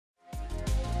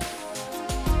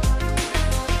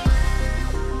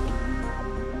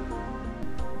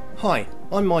Hi,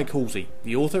 I'm Mike Halsey,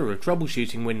 the author of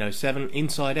Troubleshooting Windows 7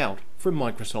 Inside Out from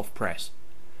Microsoft Press.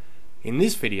 In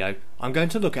this video, I'm going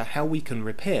to look at how we can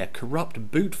repair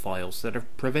corrupt boot files that are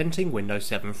preventing Windows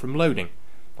 7 from loading.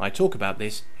 I talk about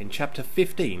this in chapter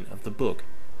 15 of the book.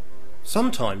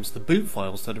 Sometimes the boot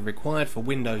files that are required for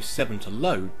Windows 7 to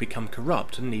load become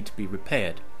corrupt and need to be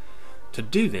repaired. To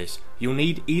do this, you'll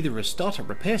need either a startup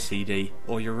repair CD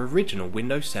or your original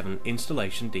Windows 7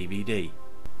 installation DVD.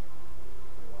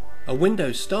 A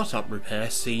Windows Startup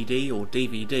Repair CD or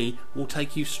DVD will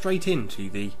take you straight into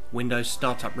the Windows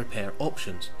Startup Repair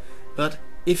options, but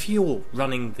if you're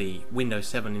running the Windows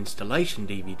 7 installation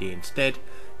DVD instead,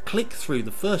 click through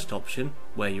the first option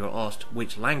where you're asked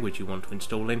which language you want to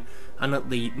install in, and at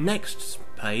the next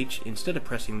page, instead of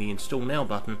pressing the Install Now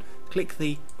button, click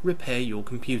the Repair Your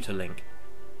Computer link.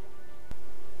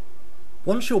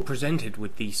 Once you're presented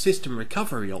with the System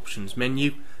Recovery Options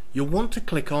menu, you'll want to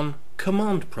click on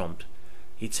Command Prompt.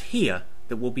 It's here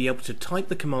that we'll be able to type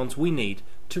the commands we need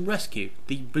to rescue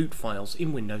the boot files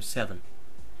in Windows 7.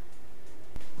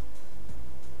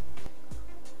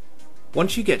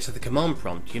 Once you get to the command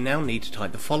prompt, you now need to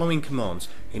type the following commands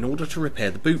in order to repair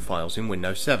the boot files in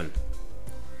Windows 7.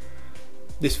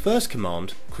 This first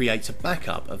command creates a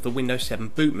backup of the Windows 7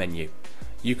 boot menu.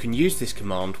 You can use this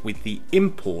command with the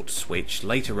import switch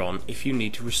later on if you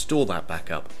need to restore that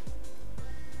backup.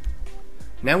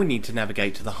 Now we need to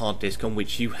navigate to the hard disk on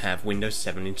which you have Windows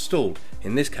 7 installed.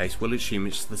 In this case we'll assume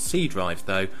it's the C drive,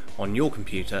 though on your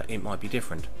computer it might be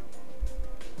different.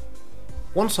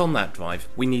 Once on that drive,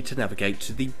 we need to navigate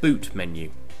to the boot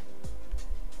menu.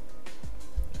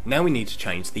 Now we need to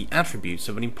change the attributes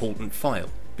of an important file,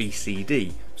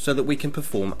 BCD, so that we can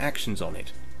perform actions on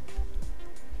it.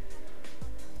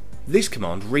 This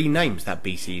command renames that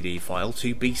BCD file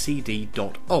to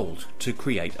bcd.old to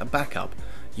create a backup.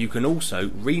 You can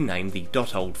also rename the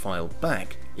 .old file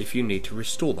back if you need to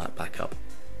restore that backup.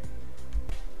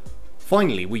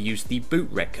 Finally, we use the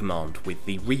bootrec command with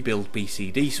the rebuild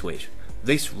BCD switch.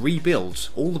 This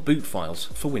rebuilds all the boot files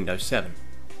for Windows 7.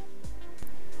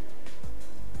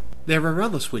 There are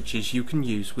other switches you can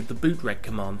use with the bootrec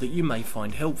command that you may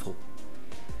find helpful.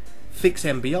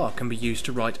 FixMBR can be used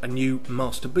to write a new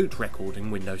master boot record in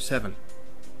Windows 7.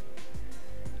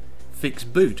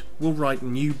 FixBoot will write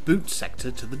new boot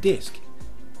sector to the disk.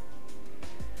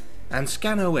 And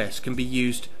ScanOS can be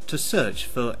used to search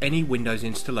for any Windows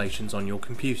installations on your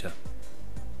computer.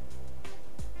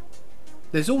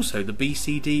 There's also the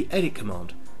BCD edit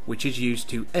command, which is used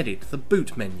to edit the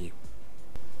boot menu.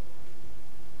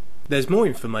 There's more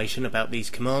information about these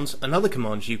commands and other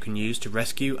commands you can use to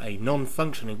rescue a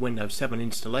non-functioning Windows 7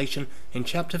 installation in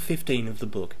chapter 15 of the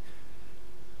book.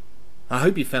 I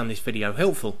hope you found this video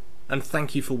helpful, and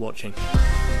thank you for watching.